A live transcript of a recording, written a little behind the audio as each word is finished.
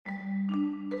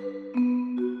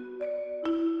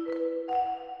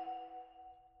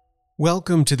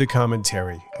Welcome to The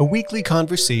Commentary, a weekly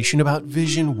conversation about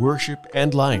vision, worship,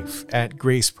 and life at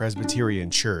Grace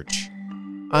Presbyterian Church.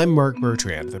 I'm Mark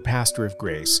Bertrand, the pastor of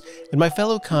Grace, and my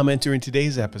fellow commenter in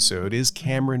today's episode is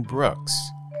Cameron Brooks.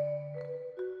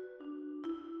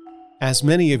 As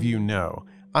many of you know,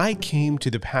 I came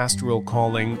to the pastoral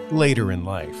calling later in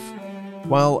life.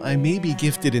 While I may be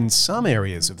gifted in some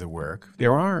areas of the work,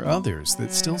 there are others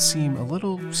that still seem a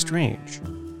little strange.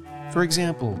 For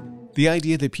example, the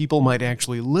idea that people might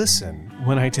actually listen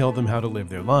when I tell them how to live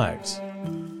their lives.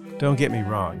 Don't get me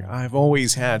wrong, I've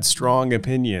always had strong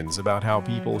opinions about how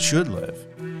people should live.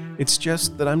 It's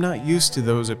just that I'm not used to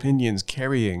those opinions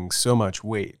carrying so much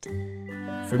weight.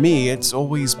 For me, it's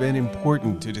always been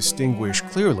important to distinguish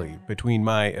clearly between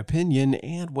my opinion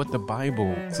and what the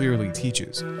Bible clearly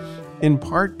teaches. In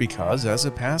part because, as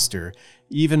a pastor,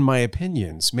 even my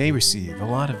opinions may receive a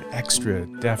lot of extra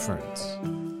deference.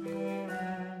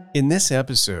 In this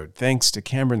episode, thanks to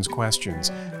Cameron's questions,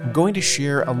 I'm going to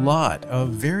share a lot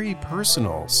of very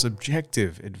personal,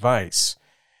 subjective advice.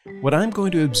 What I'm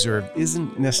going to observe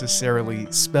isn't necessarily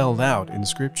spelled out in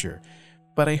Scripture,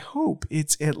 but I hope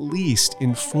it's at least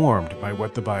informed by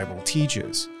what the Bible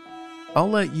teaches. I'll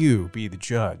let you be the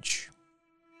judge.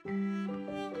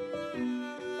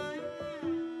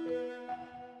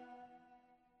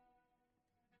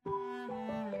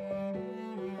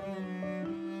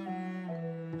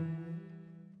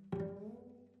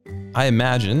 I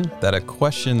imagine that a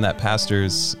question that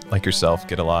pastors like yourself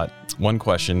get a lot, one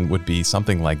question would be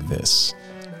something like this.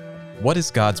 What is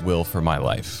God's will for my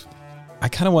life? I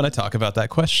kind of want to talk about that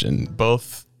question.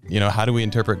 Both, how do we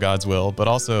interpret God's will, but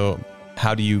also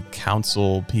how do you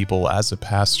counsel people as a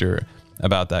pastor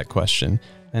about that question?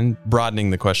 And broadening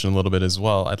the question a little bit as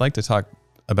well, I'd like to talk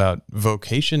about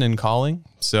vocation and calling.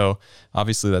 So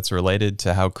obviously that's related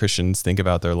to how Christians think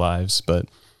about their lives, but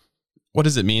what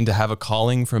does it mean to have a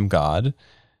calling from God,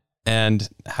 and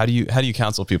how do you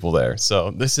counsel people there?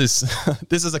 So this is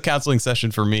a counseling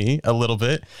session for me a little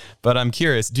bit, but I'm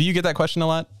curious. Do you get that question a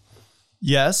lot?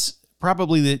 Yes,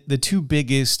 probably the two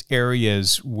biggest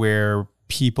areas where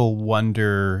people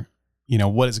wonder,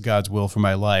 what is God's will for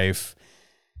my life,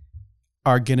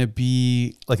 are going to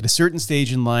be like at a certain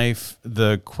stage in life,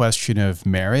 the question of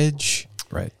marriage.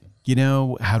 Right.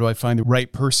 How do I find the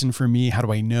right person for me? How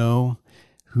do I know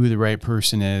who the right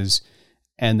person is?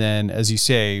 And then, as you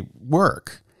say,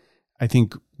 work. I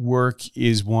think work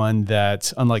is one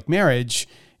that, unlike marriage,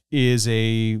 is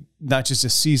not just a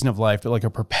season of life, but like a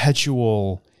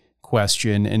perpetual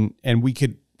question. And we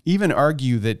could even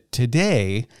argue that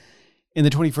today, in the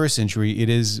 21st century,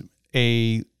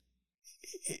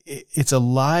 it's a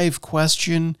live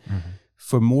question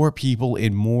for more people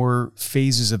in more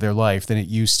phases of their life than it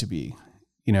used to be.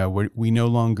 We no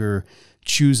longer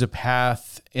choose a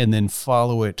path and then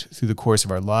follow it through the course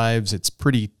of our lives. It's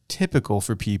pretty typical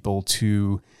for people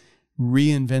to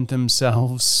reinvent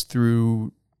themselves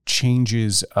through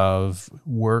changes of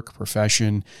work,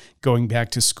 profession, going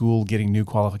back to school, getting new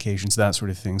qualifications, that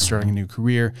sort of thing, starting a new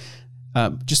career,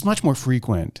 just much more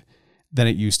frequent than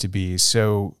it used to be.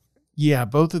 So yeah,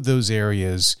 both of those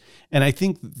areas. And I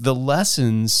think the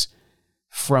lessons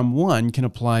from one can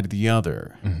apply to the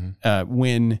other.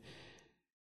 When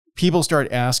people start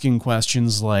asking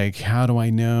questions like, how do I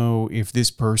know if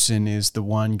this person is the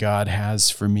one God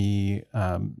has for me?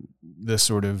 The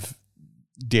sort of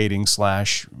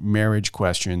dating/marriage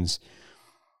questions.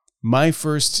 My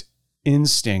first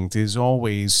instinct is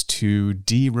always to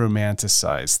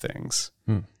de-romanticize things.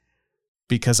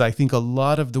 Because I think a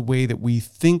lot of the way that we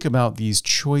think about these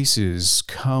choices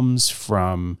comes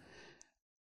from,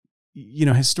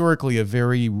 historically a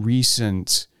very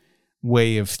recent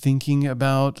way of thinking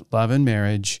about love and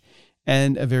marriage,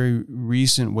 and a very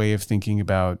recent way of thinking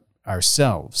about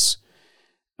ourselves.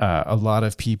 A lot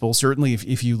of people, certainly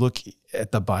if you look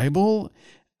at the Bible,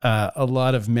 a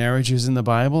lot of marriages in the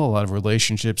Bible, a lot of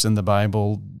relationships in the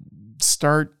Bible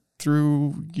start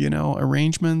through,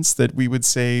 arrangements that we would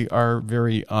say are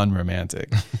very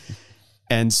unromantic.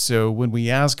 And so when we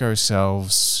ask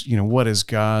ourselves, what is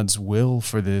God's will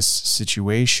for this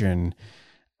situation?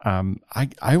 I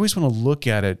always want to look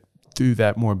at it through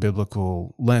that more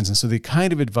biblical lens. And so the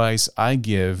kind of advice I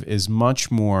give is much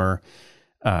more,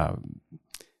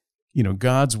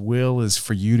 God's will is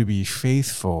for you to be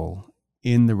faithful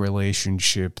in the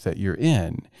relationship that you're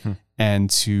in and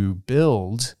to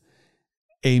build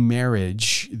a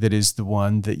marriage that is the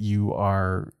one that you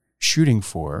are shooting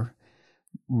for,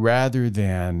 rather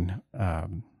than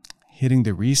hitting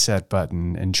the reset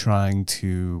button and trying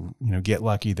to, get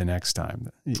lucky the next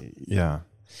time. Yeah.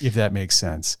 If that makes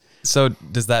sense. So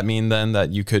does that mean then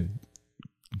that you could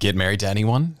get married to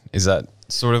anyone? Is that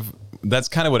sort of, that's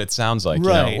kind of what it sounds like.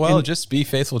 Right. You know? Well, And just be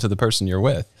faithful to the person you're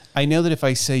with. I know that if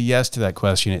I say yes to that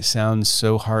question, it sounds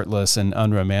so heartless and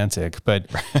unromantic. But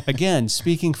again,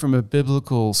 speaking from a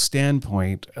biblical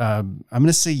standpoint, I'm going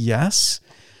to say yes.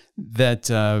 That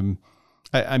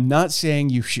I'm not saying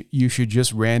you should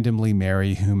just randomly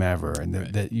marry whomever, and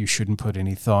that you shouldn't put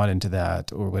any thought into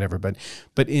that or whatever.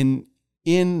 But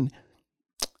in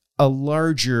a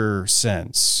larger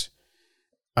sense,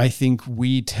 I think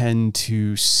we tend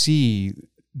to see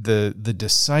the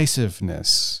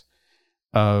decisiveness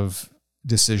of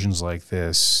decisions like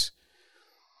this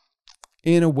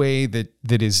in a way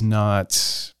that is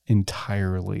not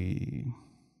entirely,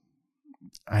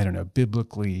 I don't know,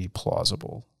 biblically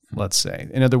plausible, let's say.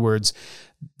 In other words,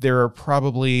 there are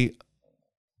probably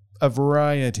a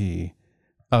variety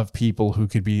of people who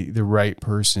could be the right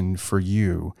person for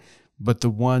you, but the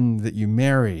one that you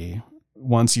marry,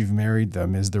 once you've married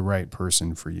them, is the right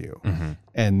person for you. Mm-hmm.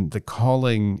 And the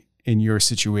calling in your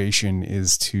situation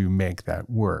is to make that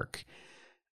work.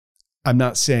 I'm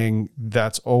not saying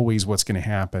that's always what's going to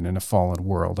happen in a fallen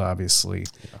world, obviously.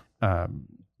 Yeah.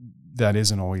 That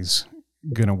isn't always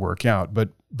going to work out.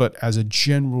 But as a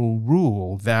general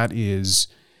rule, that is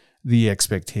the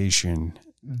expectation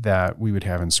that we would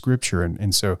have in Scripture.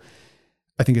 And so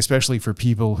I think especially for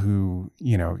people who,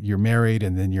 you're married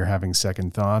and then you're having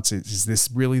second thoughts, is this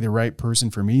really the right person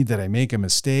for me? Did I make a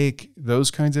mistake? Those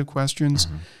kinds of questions.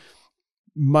 Mm-hmm.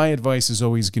 My advice is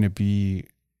always going to be,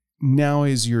 now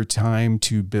is your time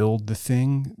to build the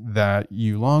thing that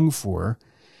you long for.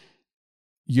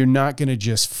 You're not going to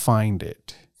just find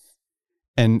it.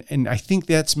 And I think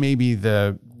that's maybe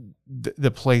the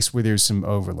place where there's some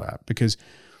overlap, because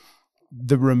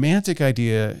the romantic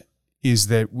idea is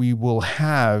that we will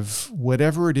have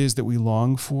whatever it is that we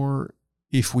long for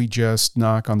if we just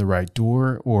knock on the right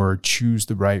door or choose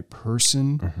the right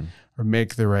person, mm-hmm. or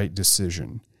make the right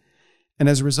decision. And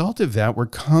as a result of that, we're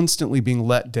constantly being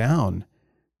let down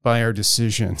by our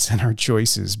decisions and our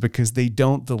choices because they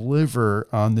don't deliver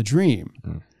on the dream.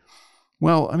 Mm.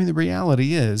 Well, I mean, the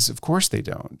reality is, of course they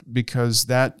don't, because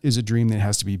that is a dream that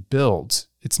has to be built.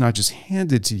 It's not just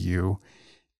handed to you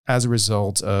as a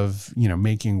result of,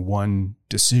 making one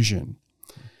decision.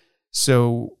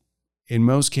 So in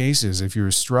most cases, if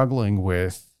you're struggling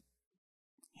with,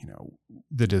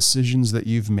 the decisions that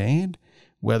you've made,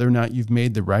 whether or not you've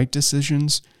made the right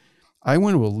decisions, I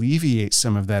want to alleviate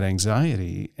some of that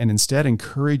anxiety and instead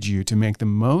encourage you to make the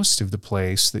most of the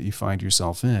place that you find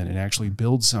yourself in and actually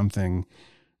build something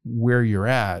where you're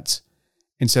at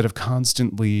instead of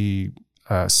constantly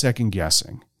second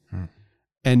guessing. Hmm.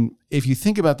 And if you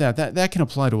think about that can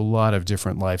apply to a lot of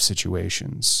different life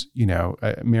situations.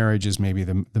 Marriage is maybe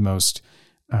the most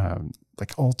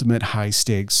ultimate high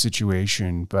stakes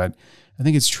situation, but I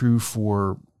think it's true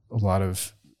for a lot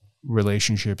of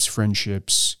relationships,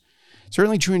 friendships,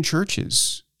 certainly true in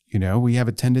churches. We have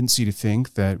a tendency to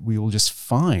think that we will just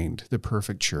find the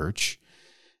perfect church.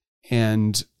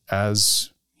 And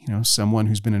as, someone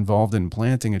who's been involved in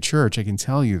planting a church, I can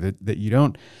tell you that you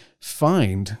don't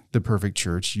find the perfect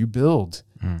church, you build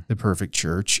the perfect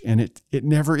church, and it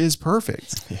never is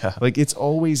perfect. Yeah. It's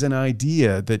always an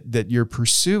idea that you're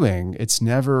pursuing. It's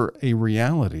never a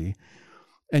reality.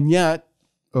 And yet,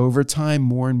 over time,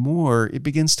 more and more, it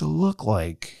begins to look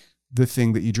like the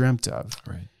thing that you dreamt of.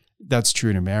 Right. That's true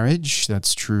in a marriage.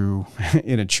 That's true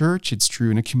in a church. It's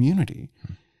true in a community.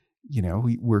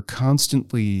 We're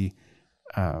constantly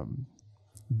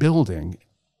building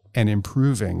and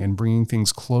improving and bringing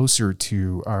things closer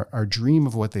to our dream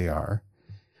of what they are,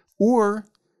 or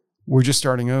we're just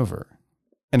starting over.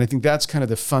 And I think that's kind of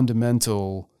the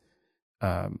fundamental,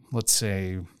 let's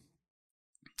say,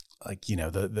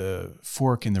 the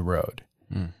fork in the road.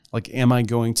 Mm. Am I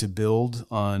going to build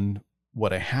on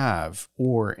what I have,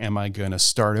 or am I going to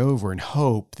start over and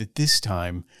hope that this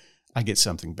time I get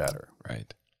something better?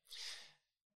 Right.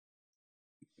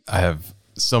 I have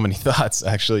so many thoughts,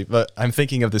 actually, but I'm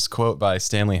thinking of this quote by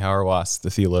Stanley Hauerwas, the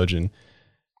theologian.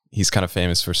 He's kind of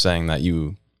famous for saying that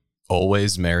you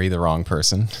always marry the wrong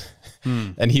person.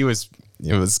 Mm. And it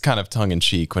was kind of tongue in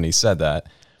cheek when he said that,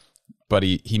 but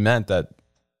he meant that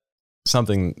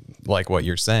something like what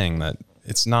you're saying, that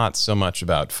it's not so much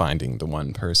about finding the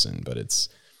one person, but it's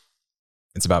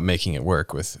about making it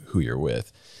work with who you're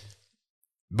with.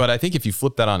 But I think if you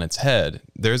flip that on its head,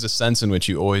 there's a sense in which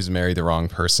you always marry the wrong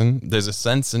person. There's a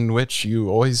sense in which you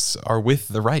always are with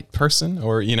the right person,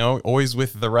 or, always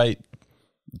with the right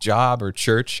job or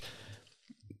church,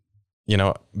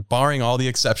 barring all the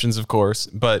exceptions, of course.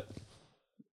 But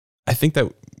I think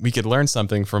that we could learn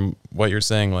something from what you're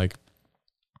saying.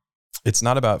 It's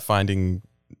not about finding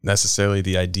necessarily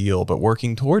the ideal, but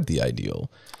working toward the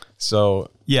ideal. So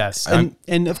yes.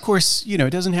 And of course, it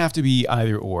doesn't have to be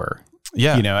either or.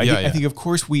 Yeah. I think of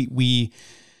course we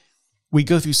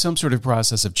go through some sort of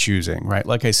process of choosing, right?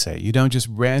 Like I say, you don't just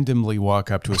randomly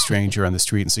walk up to a stranger on the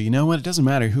street and say, you know what, it doesn't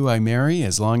matter who I marry,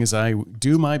 as long as I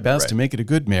do my best to make it a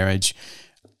good marriage,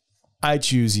 I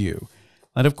choose you.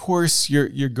 And of course,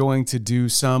 you're going to do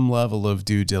some level of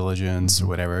due diligence or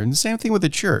whatever. And the same thing with the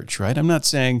church, right? I'm not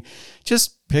saying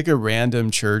just pick a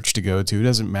random church to go to. It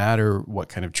doesn't matter what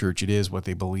kind of church it is, what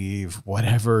they believe,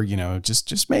 whatever,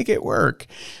 just make it work.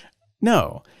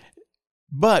 No.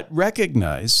 But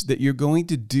recognize that you're going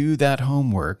to do that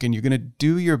homework and you're going to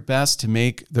do your best to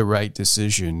make the right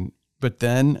decision. But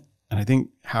then, and I think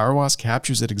Hauerwas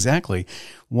captures it exactly,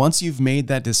 once you've made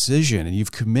that decision and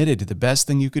you've committed to the best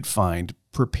thing you could find,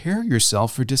 prepare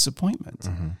yourself for disappointment.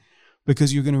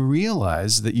 Because you're going to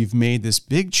realize that you've made this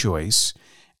big choice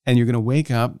and you're going to wake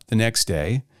up the next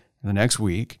day, the next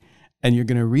week, and you're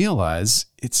going to realize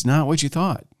it's not what you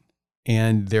thought.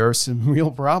 And there are some real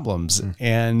problems,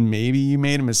 and maybe you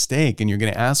made a mistake, and you're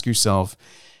going to ask yourself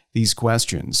these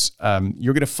questions.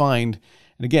 You're going to find,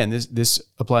 and again, this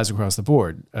applies across the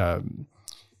board.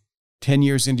 10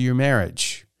 years into your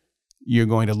marriage, you're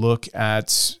going to look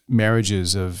at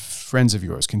marriages of friends of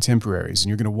yours, contemporaries, and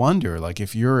you're going to wonder, like,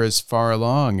 if you're as far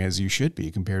along as you should be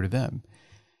compared to them.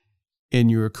 In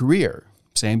your career,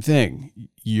 same thing.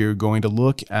 You're going to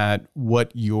look at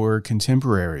what your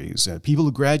contemporaries, people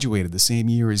who graduated the same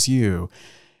year as you,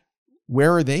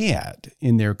 where are they at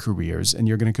in their careers? And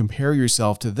you're going to compare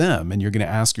yourself to them, and you're going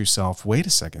to ask yourself, wait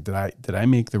a second, did I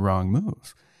make the wrong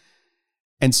move?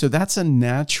 And so that's a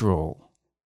natural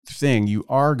thing. You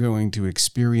are going to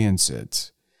experience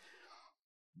it.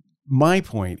 My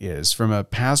point is, from a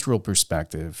pastoral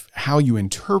perspective, how you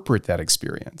interpret that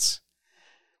experience.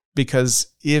 Because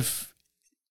if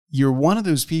you're one of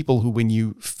those people who, when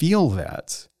you feel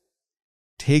that,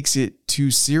 takes it too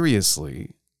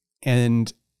seriously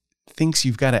and thinks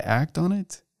you've got to act on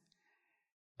it,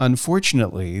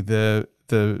 unfortunately, the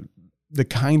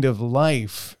kind of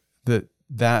life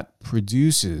that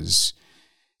produces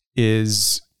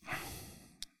is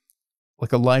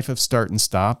like a life of start and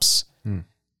stops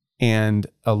and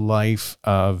a life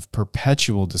of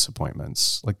perpetual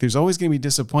disappointments. Like, there's always going to be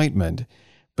disappointment,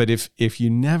 but if you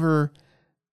never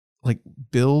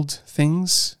build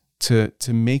things to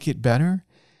make it better,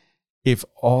 if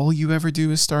all you ever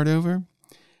do is start over,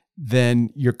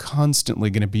 then you're constantly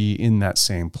going to be in that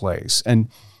same place. And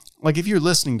if you're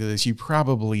listening to this, you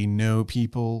probably know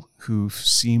people who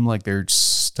seem like they're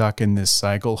stuck in this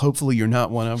cycle. Hopefully you're not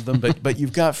one of them, but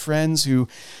you've got friends who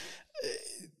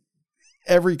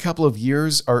every couple of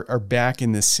years are back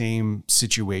in the same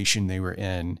situation they were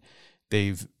in.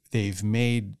 They've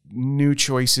made new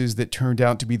choices that turned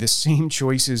out to be the same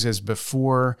choices as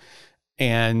before,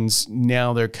 and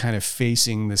now they're kind of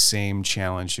facing the same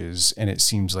challenges, and it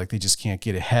seems like they just can't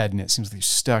get ahead, and it seems like they're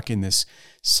stuck in this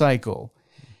cycle.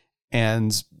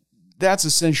 And that's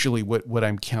essentially what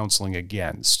I'm counseling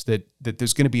against, that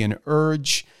there's going to be an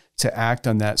urge to act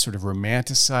on that sort of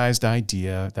romanticized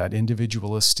idea, that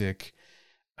individualistic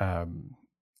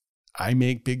I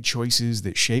make big choices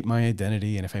that shape my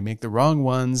identity, and if I make the wrong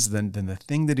ones, then the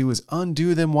thing to do is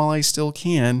undo them while I still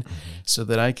can, so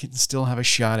that I can still have a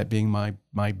shot at being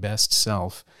my best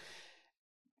self.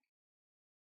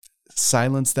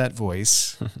 Silence that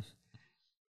voice.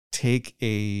 Take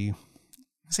a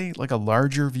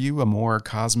larger view, a more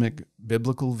cosmic,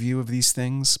 biblical view of these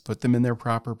things, put them in their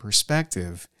proper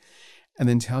perspective, and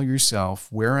then tell yourself,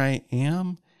 where I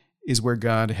am is where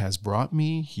God has brought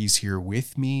me. He's here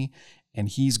with me, and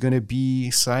he's going to be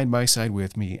side by side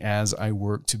with me as I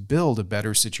work to build a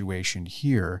better situation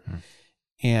here.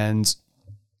 And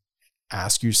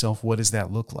ask yourself, what does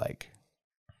that look like?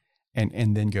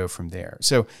 And then go from there.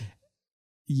 So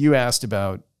you asked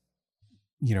about,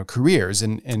 careers,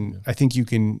 and I think you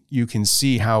can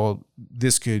see how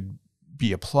this could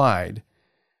be applied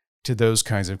to those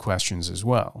kinds of questions as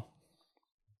well.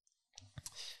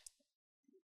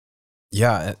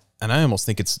 Yeah, and I almost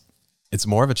think it's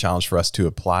more of a challenge for us to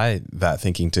apply that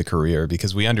thinking to career,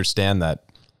 because we understand that,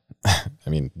 I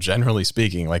mean, generally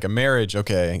speaking, like a marriage,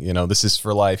 okay, this is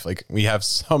for life. Like, we have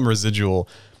some residual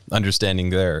understanding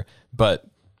there, but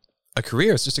a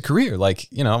career is just a career. Like,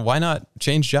 why not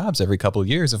change jobs every couple of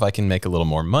years if I can make a little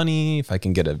more money, if I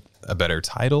can get a better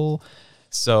title?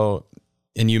 So,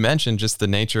 and you mentioned just the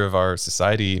nature of our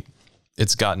society,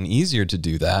 it's gotten easier to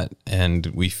do that, and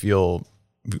we feel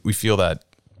that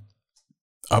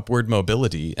upward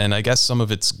mobility. And I guess some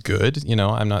of it's good,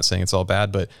 I'm not saying it's all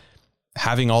bad, but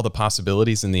having all the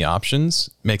possibilities and the options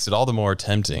makes it all the more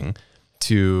tempting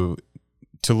to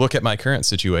look at my current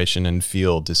situation and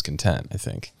feel discontent, I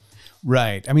think.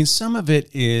 Right. I mean, some of it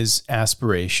is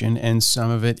aspiration and some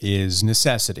of it is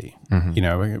necessity.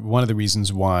 One of the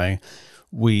reasons why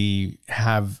we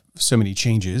have so many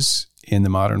changes in the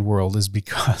modern world is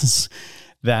because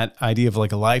that idea of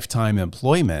like a lifetime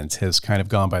employment has kind of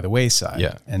gone by the wayside.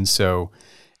 Yeah. And so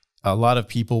a lot of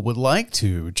people would like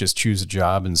to just choose a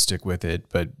job and stick with it,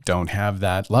 but don't have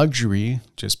that luxury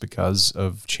just because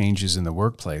of changes in the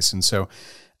workplace. And so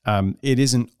it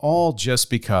isn't all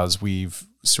just because we've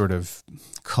sort of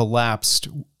collapsed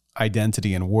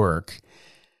identity and work,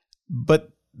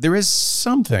 but there is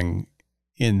something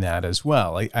in that as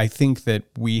well. I think that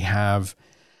we have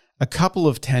a couple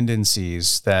of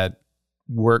tendencies that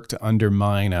work to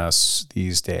undermine us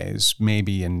these days,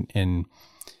 maybe in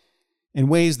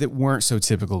ways that weren't so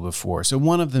typical before. So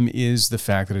one of them is the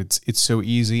fact that it's so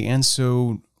easy and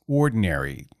so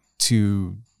ordinary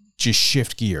to just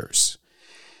shift gears,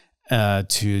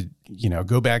 to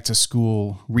go back to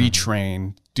school,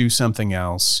 retrain, do something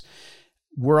else.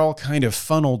 We're all kind of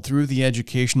funneled through the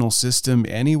educational system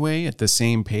anyway at the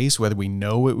same pace, whether we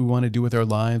know what we want to do with our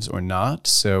lives or not.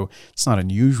 So it's not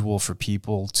unusual for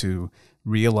people to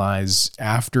realize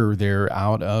after they're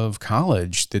out of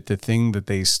college that the thing that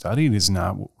they studied is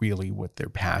not really what their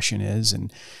passion is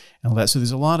and all that. So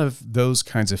there's a lot of those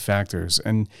kinds of factors.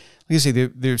 And like I say,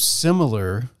 they're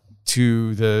similar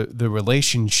to the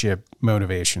relationship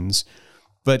motivations,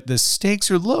 but the stakes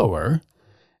are lower.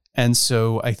 And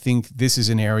so I think this is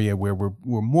an area where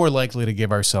we're more likely to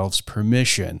give ourselves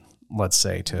permission, let's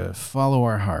say, to follow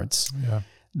our hearts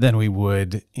than we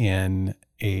would in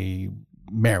a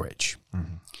marriage.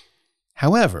 Mm-hmm.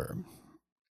 However,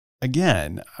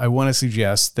 again, I want to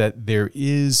suggest that there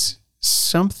is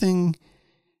something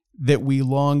that we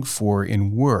long for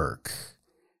in work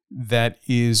that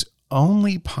is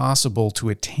only possible to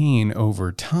attain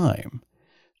over time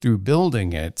through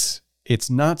building it. It's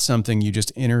not something you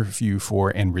just interview for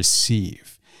and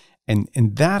receive. And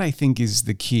that, I think, is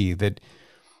the key, that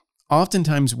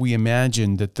oftentimes we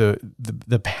imagine that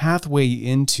the pathway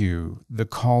into the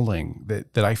calling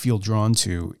that I feel drawn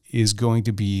to is going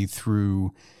to be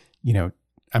through, I'm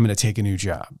going to take a new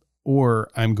job, or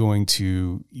I'm going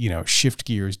to, shift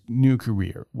gears, new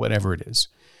career, whatever it is.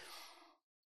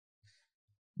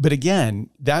 But again,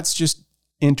 that's just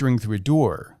entering through a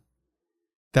door.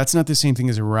 That's not the same thing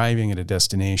as arriving at a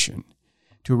destination.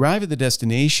 To arrive at the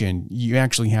destination, you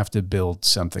actually have to build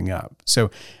something up.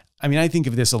 So, I think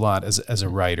of this a lot as a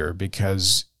writer,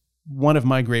 because one of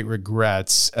my great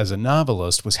regrets as a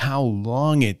novelist was how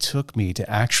long it took me to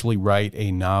actually write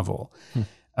a novel.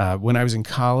 When I was in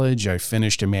college, I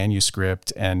finished a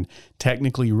manuscript and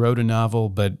technically wrote a novel,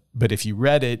 but if you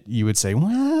read it, you would say,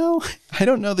 well, I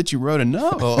don't know that you wrote a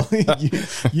novel.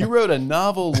 you wrote a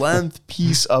novel-length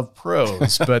piece of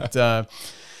prose, but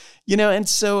and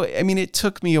so it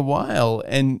took me a while,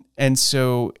 and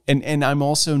so I'm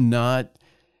also not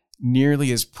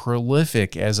nearly as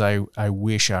prolific as I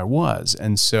wish I was,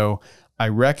 and so I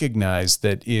recognize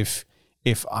that if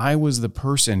I was the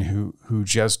person who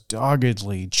just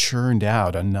doggedly churned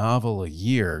out a novel a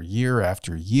year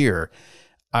after year,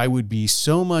 I would be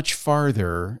so much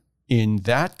farther in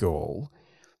that goal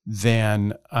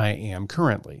than I am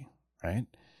currently, right?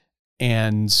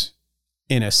 And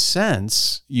in a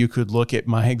sense, you could look at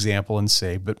my example and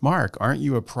say, but Mark, aren't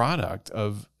you a product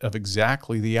of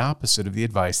exactly the opposite of the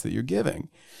advice that you're giving?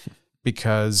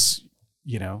 Because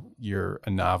you're a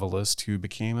novelist who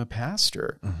became a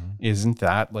pastor. Mm-hmm. Isn't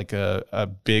that like a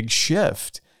big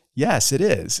shift? Yes, it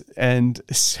is. And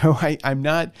so I'm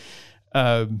not,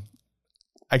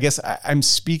 I guess I'm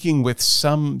speaking with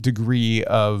some degree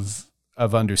of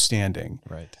understanding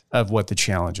of what the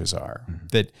challenges are. Mm-hmm.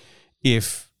 That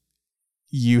if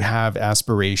you have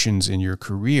aspirations in your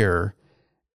career,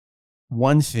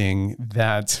 one thing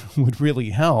that would really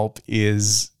help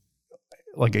is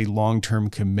like a long-term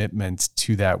commitment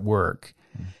to that work.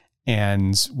 Mm.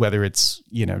 And whether it's,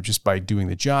 just by doing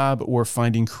the job or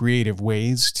finding creative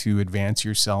ways to advance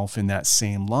yourself in that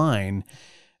same line,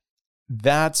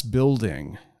 that's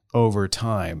building over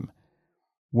time.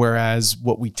 Whereas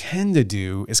what we tend to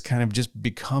do is kind of just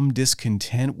become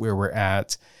discontent where we're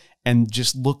at and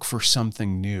just look for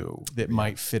something new that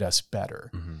might fit us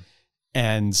better. Mm-hmm.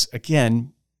 And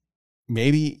again,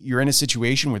 maybe you're in a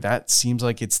situation where that seems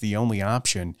like it's the only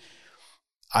option.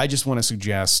 I just want to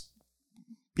suggest,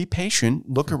 be patient,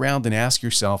 look around and ask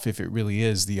yourself if it really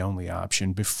is the only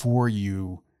option before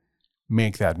you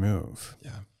make that move.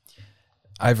 Yeah.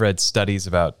 I've read studies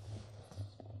about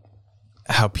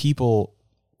how people,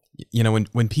 you know,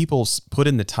 when people put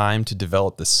in the time to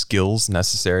develop the skills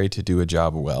necessary to do a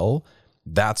job well,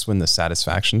 that's when the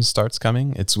satisfaction starts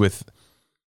coming. It's with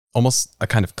almost a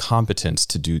kind of competence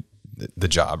to do the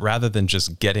job rather than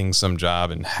just getting some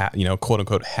job and, quote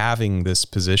unquote, having this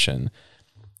position.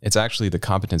 It's actually the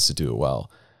competence to do it well.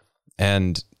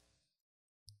 And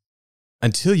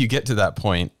until you get to that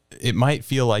point, it might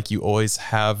feel like you always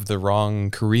have the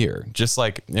wrong career. Just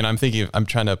like, I'm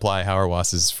trying to apply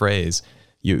Hauerwas's phrase.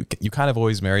 You kind of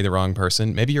always marry the wrong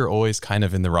person. Maybe you're always kind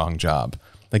of in the wrong job.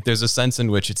 Like there's a sense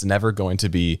in which it's never going to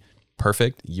be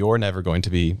perfect. You're never going to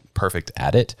be perfect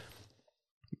at it.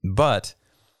 But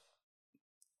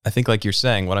I think like you're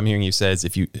saying, what I'm hearing you say is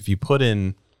if you put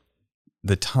in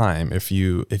the time, if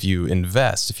you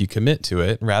invest, if you commit to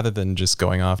it, rather than just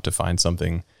going off to find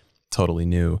something totally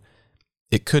new,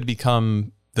 it could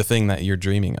become the thing that you're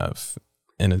dreaming of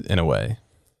in a way.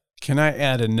 Can I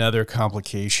add another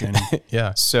complication?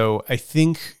 Yeah. So I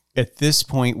think at this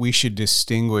point we should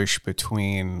distinguish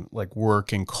between like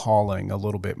work and calling a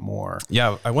little bit more.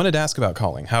 Yeah, I wanted to ask about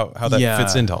calling, how that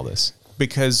fits into all this.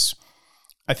 Because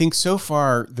I think so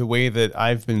far the way that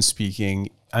I've been speaking,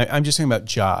 I'm just talking about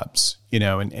jobs,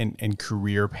 and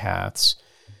career paths.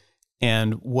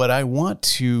 And what I want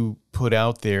to put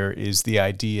out there is the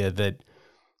idea that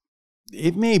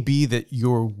it may be that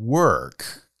your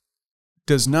work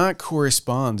does not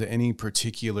correspond to any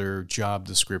particular job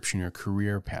description or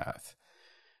career path.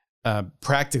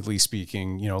 Practically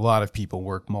speaking, a lot of people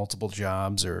work multiple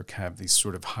jobs or have these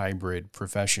sort of hybrid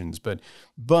professions. But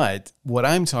what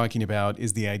I'm talking about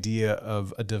is the idea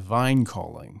of a divine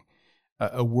calling,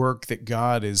 a work that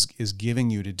God is giving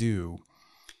you to do,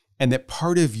 and that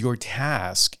part of your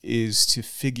task is to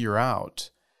figure out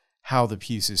how the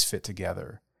pieces fit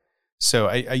together. So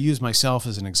I used myself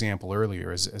as an example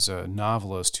earlier as a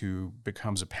novelist who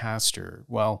becomes a pastor.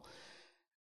 Well,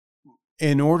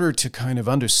 in order to kind of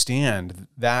understand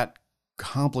that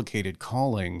complicated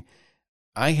calling,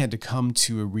 I had to come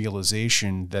to a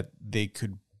realization that they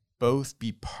could both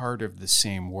be part of the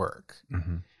same work,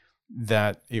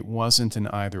 that it wasn't an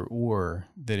either or,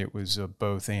 that it was a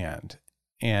both and.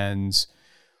 And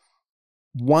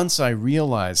once I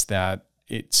realized that,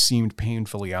 it seemed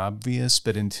painfully obvious,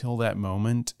 but until that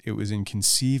moment, it was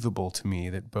inconceivable to me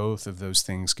that both of those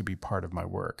things could be part of my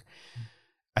work.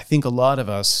 I think a lot of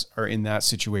us are in that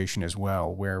situation as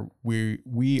well, where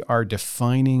we are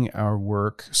defining our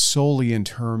work solely in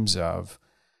terms of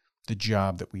the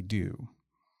job that we do.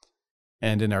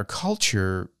 And in our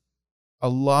culture, a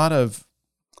lot of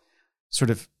sort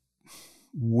of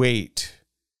weight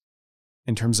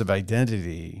in terms of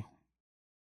identity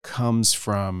comes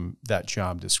from that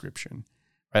job description.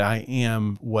 Right? I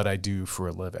am what I do for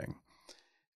a living.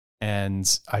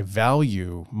 And I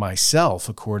value myself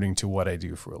according to what I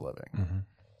do for a living.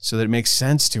 So that it makes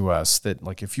sense to us that,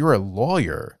 like, if you're a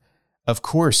lawyer, of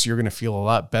course, you're going to feel a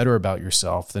lot better about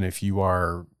yourself than if you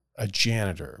are a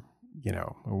janitor,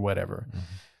 or whatever.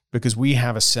 Because we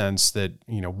have a sense that,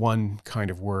 one kind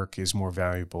of work is more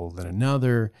valuable than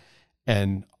another.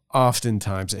 And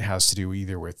oftentimes it has to do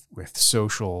either with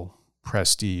social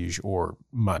prestige or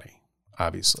money,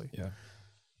 obviously. Yeah.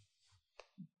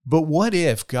 But what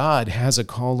if God has a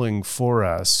calling for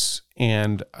us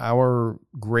and our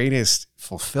greatest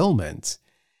fulfillment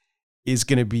is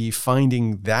going to be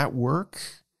finding that work,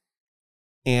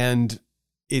 and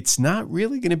it's not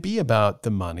really going to be about the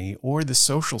money or the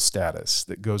social status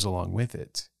that goes along with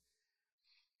it?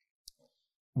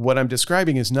 What I'm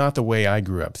describing is not the way I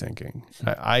grew up thinking.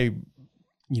 I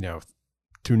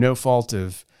through no fault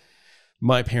of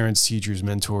my parents, teachers,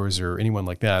 mentors, or anyone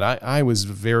like that, I was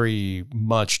very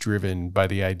much driven by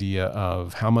the idea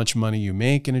of how much money you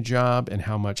make in a job and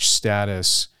how much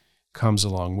status comes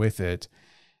along with it.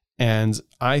 And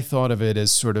I thought of it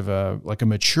as sort of a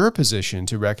mature position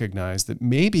to recognize that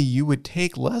maybe you would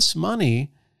take less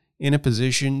money in a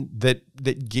position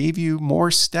that gave you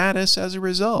more status as a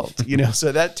result.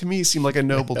 So that to me seemed like a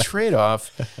noble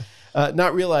trade-off,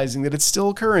 not realizing that it's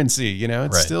still currency, it's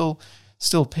right.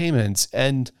 still payments.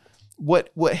 And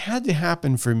what had to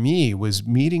happen for me was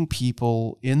meeting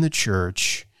people in the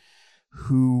church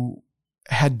who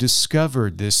had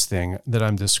discovered this thing that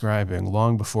I'm describing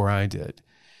long before I did,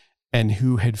 and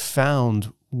who had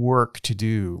found work to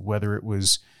do, whether it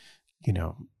was,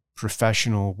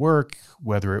 professional work,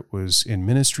 whether it was in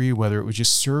ministry, whether it was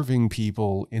just serving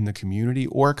people in the community,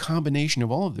 or a combination of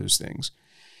all of those things.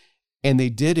 And they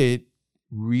did it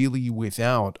really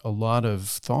without a lot of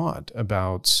thought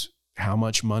about how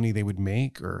much money they would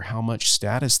make or how much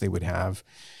status they would have,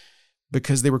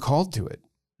 because they were called to it.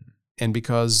 and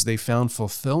because they found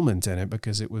fulfillment in it,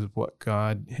 because it was what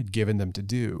God had given them to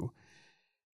do.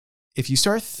 If you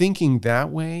start thinking that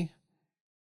way,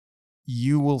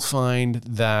 you will find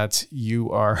that you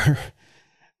are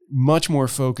much more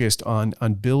focused on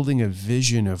building a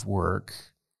vision of work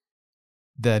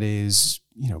that is,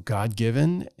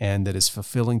 God-given and that is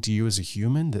fulfilling to you as a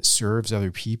human, that serves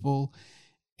other people.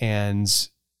 And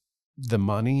the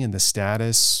money and the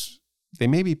status, they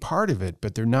may be part of it,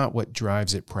 but they're not what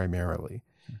drives it primarily.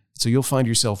 So you'll find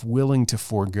yourself willing to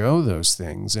forego those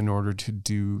things in order to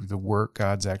do the work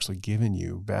God's actually given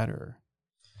you better.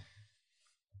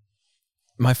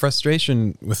 My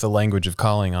frustration with the language of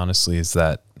calling, honestly, is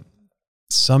that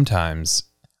sometimes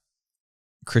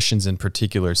Christians in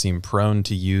particular seem prone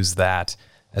to use that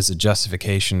as a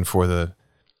justification for the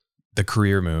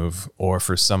career move or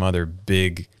for some other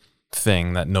big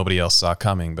thing that nobody else saw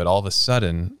coming. But all of a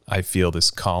sudden, I feel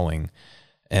this calling.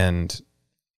 And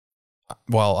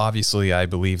while obviously I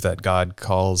believe that God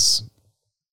calls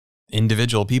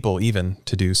individual people even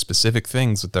to do specific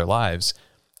things with their lives,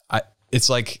 it's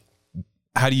like,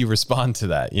 how do you respond to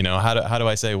that? How do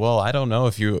I say, well, I don't know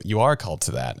if you are called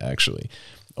to that actually,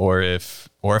 or if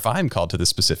I'm called to this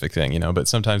specific thing, but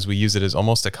sometimes we use it as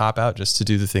almost a cop out just to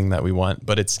do the thing that we want.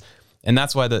 But and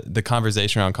that's why the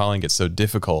conversation around calling gets so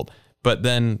difficult. But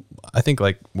then I think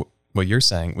like what you're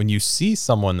saying, when you see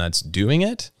someone that's doing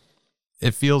it,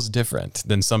 it feels different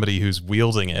than somebody who's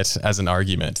wielding it as an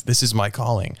argument. This is my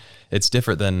calling. It's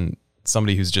different than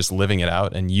somebody who's just living it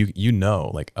out. And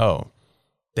like, oh,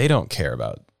 they don't care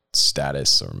about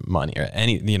status or money or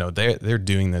any, they're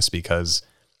doing this because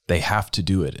they have to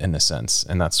do it in a sense.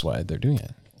 And that's why they're doing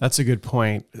it. That's a good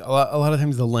point. A lot of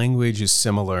times the language is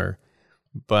similar,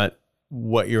 but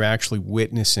what you're actually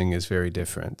witnessing is very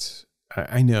different.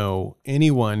 I know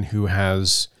anyone who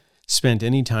has spent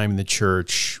any time in the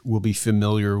church will be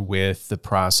familiar with the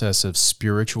process of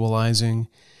spiritualizing.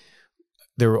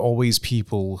 There are always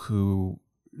people who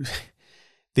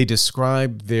they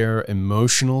describe their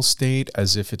emotional state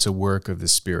as if it's a work of the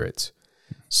Spirit.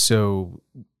 So,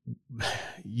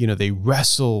 they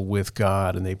wrestle with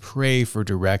God and they pray for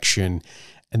direction.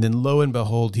 And then lo and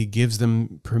behold, he gives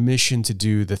them permission to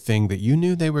do the thing that you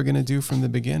knew they were going to do from the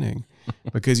beginning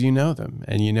because you know them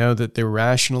and you know that they're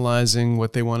rationalizing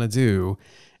what they want to do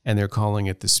and they're calling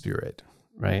it the Spirit,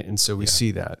 right? And so we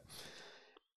see that.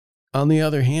 On the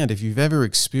other hand, if you've ever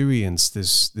experienced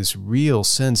this real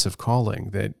sense of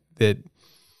calling that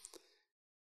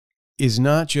is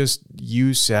not just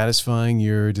you satisfying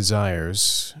your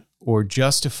desires or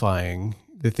justifying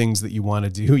the things that you want to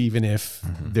do, even if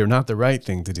they're not the right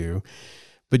thing to do,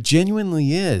 but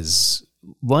genuinely is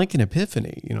like an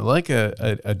epiphany, like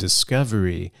a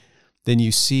discovery, then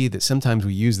you see that sometimes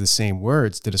we use the same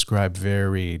words to describe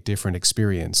very different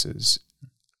experiences.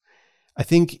 I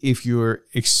think if you're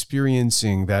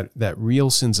experiencing that real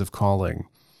sense of calling,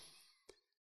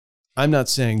 I'm not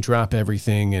saying drop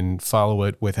everything and follow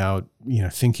it without,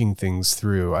 thinking things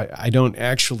through. I don't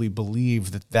actually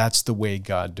believe that that's the way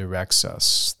God directs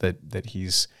us, that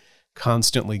he's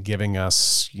constantly giving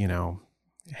us,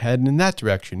 heading in that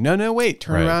direction. No, wait,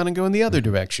 turn around and go in the other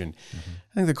direction. Mm-hmm.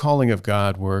 I think the calling of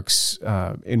God works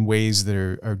in ways that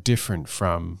are different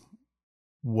from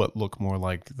what look more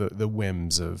like the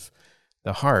whims of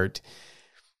the heart.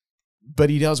 But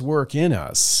he does work in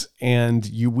us, and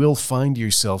you will find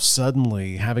yourself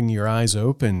suddenly having your eyes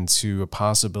open to a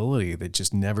possibility that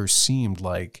just never seemed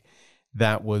like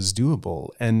that was doable.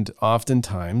 And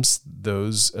oftentimes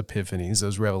those epiphanies,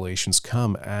 those revelations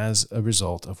come as a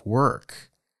result of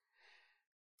work.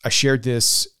 I shared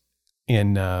this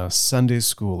in Sunday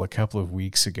school a couple of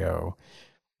weeks ago,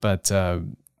 but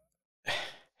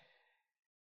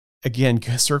again,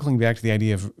 circling back to the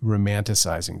idea of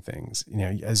romanticizing things,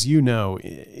 as you know,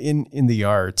 in the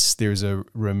arts, there's a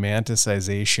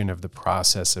romanticization of the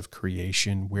process of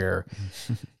creation where,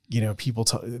 people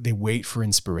they wait for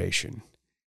inspiration.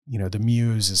 The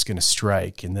muse is going to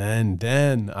strike, and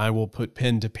then I will put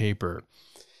pen to paper.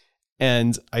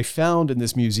 And I found in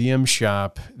this museum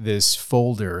shop this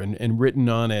folder, and written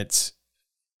on it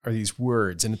are these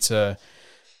words, and it's a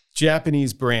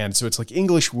Japanese brand. So it's like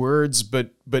English words,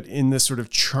 but in this sort of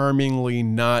charmingly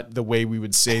not the way we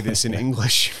would say this in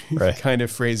English kind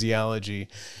of phraseology.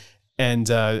 And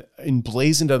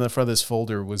emblazoned on the front of this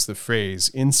folder was the phrase,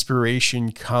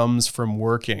 "Inspiration comes from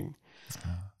working."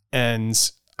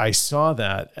 And I saw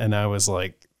that and I was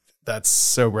like, that's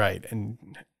so right. And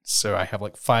so I have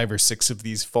like 5 or 6 of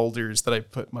these folders that I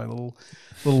put my little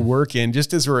work in,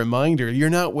 just as a reminder. You're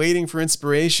not waiting for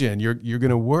inspiration. You're going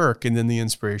to work, and then the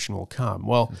inspiration will come.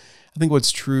 Well, I think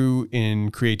what's true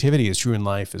in creativity is true in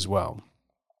life as well.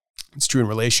 It's true in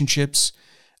relationships.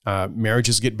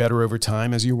 Marriages get better over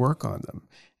time as you work on them.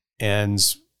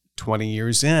 And 20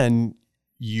 years in,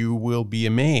 you will be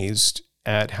amazed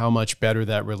at how much better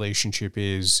that relationship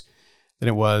is than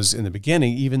it was in the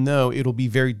beginning, even though it'll be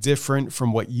very different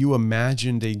from what you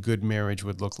imagined a good marriage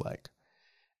would look like.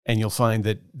 And you'll find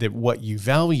that what you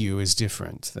value is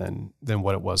different than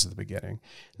what it was at the beginning.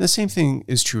 And the same thing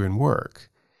is true in work.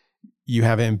 You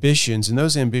have ambitions, and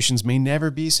those ambitions may never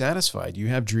be satisfied. You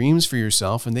have dreams for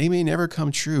yourself, and they may never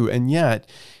come true. And yet,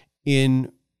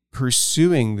 in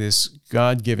pursuing this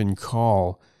God-given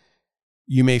call,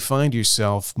 you may find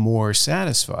yourself more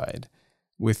satisfied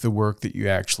with the work that you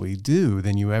actually do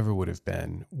than you ever would have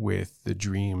been with the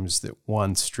dreams that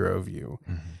once drove you.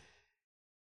 Mm-hmm.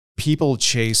 People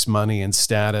chase money and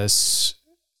status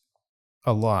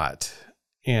a lot,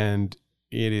 and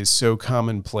it is so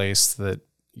commonplace that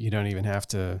you don't even have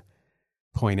to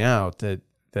point out that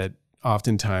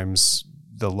oftentimes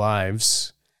the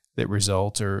lives that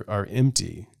result are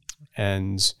empty.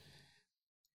 And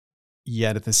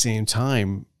yet at the same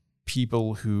time,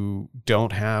 people who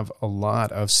don't have a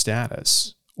lot of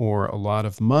status or a lot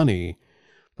of money,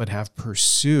 but have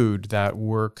pursued that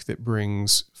work that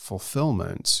brings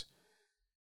fulfillment,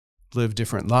 live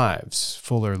different lives,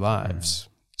 fuller lives.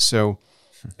 So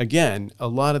again, a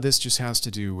lot of this just has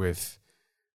to do with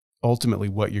ultimately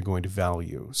what you're going to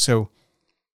value. So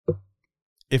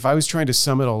if I was trying to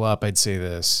sum it all up, I'd say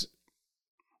this.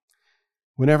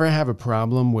 Whenever I have a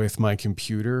problem with my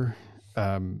computer,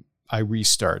 I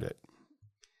restart it.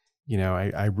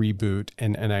 I reboot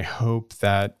and I hope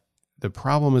that the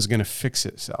problem is going to fix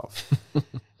itself.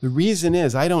 The reason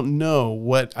is I don't know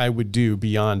what I would do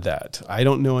beyond that. I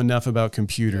don't know enough about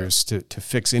computers to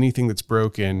fix anything that's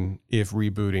broken if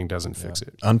rebooting doesn't fix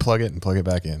it. Unplug it and plug it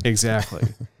back in. Exactly.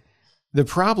 The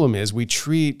problem is we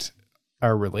treat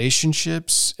our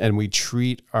relationships and we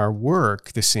treat our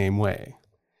work the same way.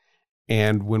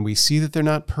 And when we see that they're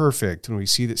not perfect, when we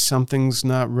see that something's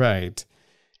not right,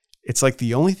 it's like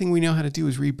the only thing we know how to do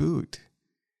is reboot.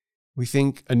 We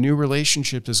think a new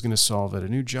relationship is going to solve it. A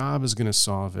new job is going to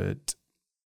solve it.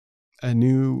 A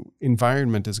new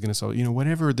environment is going to solve it.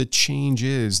 Whatever the change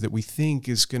is that we think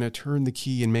is going to turn the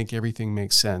key and make everything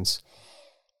make sense.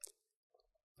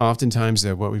 Oftentimes,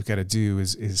 though, what we've got to do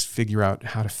is figure out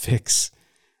how to fix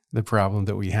the problem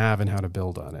that we have and how to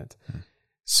build on it.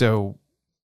 So,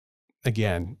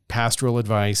 again, pastoral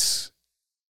advice,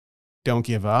 don't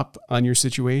give up on your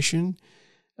situation.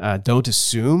 Don't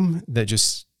assume that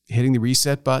just hitting the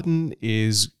reset button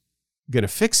is going to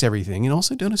fix everything. And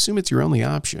also don't assume it's your only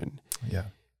option. Yeah.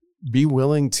 Be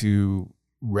willing to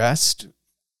rest.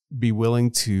 Be willing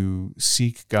to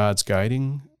seek God's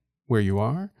guiding where you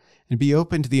are. And be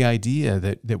open to the idea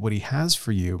that what he has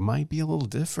for you might be a little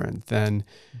different than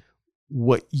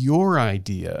what your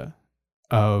idea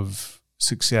of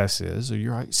success is, or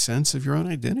your sense of your own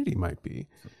identity might be.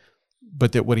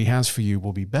 But that what he has for you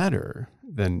will be better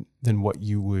than what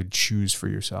you would choose for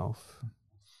yourself.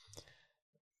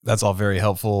 That's all very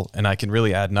helpful. And I can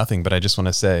really add nothing, but I just want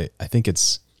to say, I think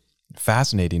it's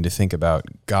fascinating to think about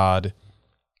God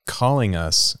calling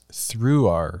us through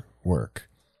our work.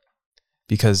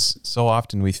 Because so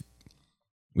often we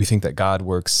think that God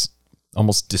works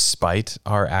almost despite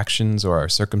our actions or our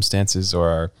circumstances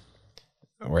or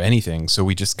anything. So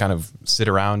we just kind of sit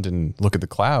around and look at the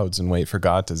clouds and wait for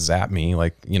God to zap me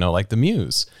like the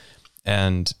muse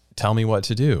and tell me what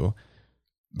to do.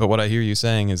 But what I hear you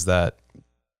saying is that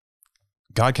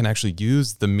God can actually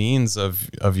use the means of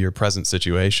your present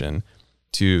situation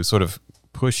to sort of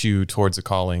push you towards a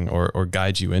calling or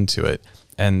guide you into it.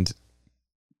 And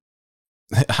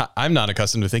I'm not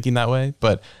accustomed to thinking that way,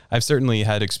 but I've certainly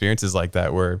had experiences like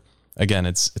that where, again,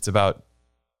 it's about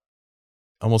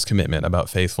almost commitment, about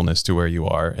faithfulness to where you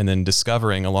are, and then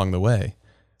discovering along the way,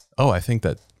 I think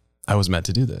that I was meant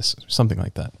to do this, or something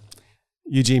like that.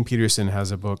 Eugene Peterson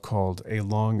has a book called A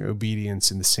Long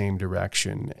Obedience in the Same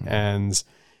Direction. Mm-hmm. And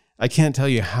I can't tell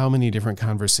you how many different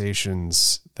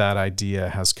conversations that idea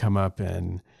has come up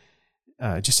in,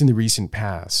 just in the recent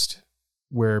past,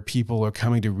 where people are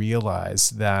coming to realize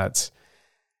that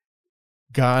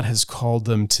God has called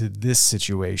them to this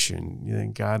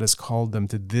situation. God has called them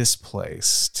to this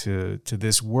place, to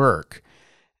this work.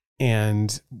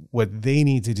 And what they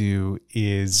need to do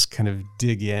is kind of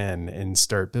dig in and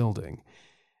start building.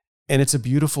 And it's a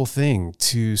beautiful thing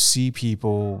to see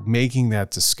people making that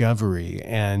discovery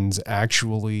and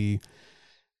actually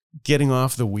getting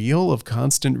off the wheel of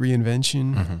constant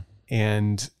reinvention, mm-hmm.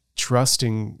 and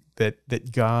trusting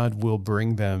that God will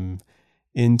bring them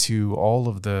into all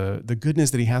of the goodness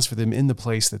that he has for them in the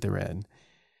place that they're in.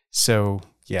 So,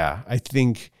 yeah, I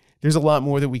think there's a lot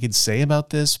more that we could say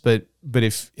about this, but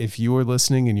if you're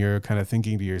listening and you're kind of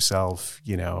thinking to yourself,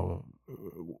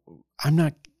 I'm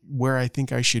not where I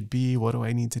think I should be. What do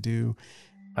I need to do?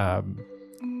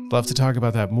 Love to talk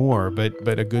about that more,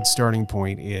 but a good starting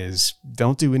point is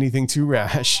don't do anything too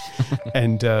rash,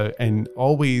 and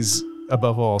always,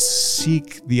 above all,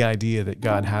 seek the idea that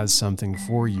God has something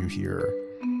for you here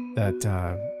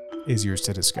that is yours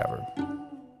to discover.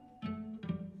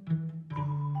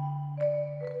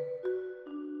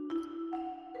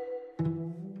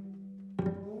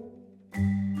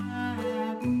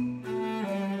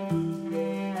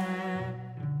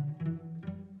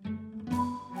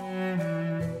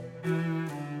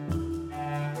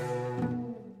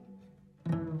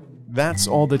 That's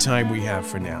all the time we have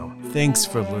for now. Thanks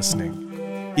for listening.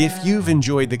 If you've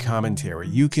enjoyed the commentary,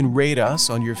 you can rate us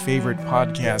on your favorite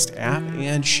podcast app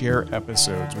and share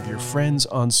episodes with your friends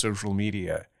on social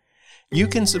media. You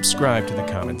can subscribe to the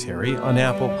commentary on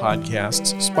Apple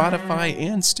Podcasts, Spotify,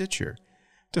 and Stitcher.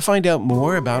 To find out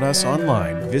more about us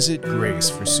online, visit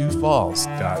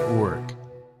graceforsiouxfalls.org.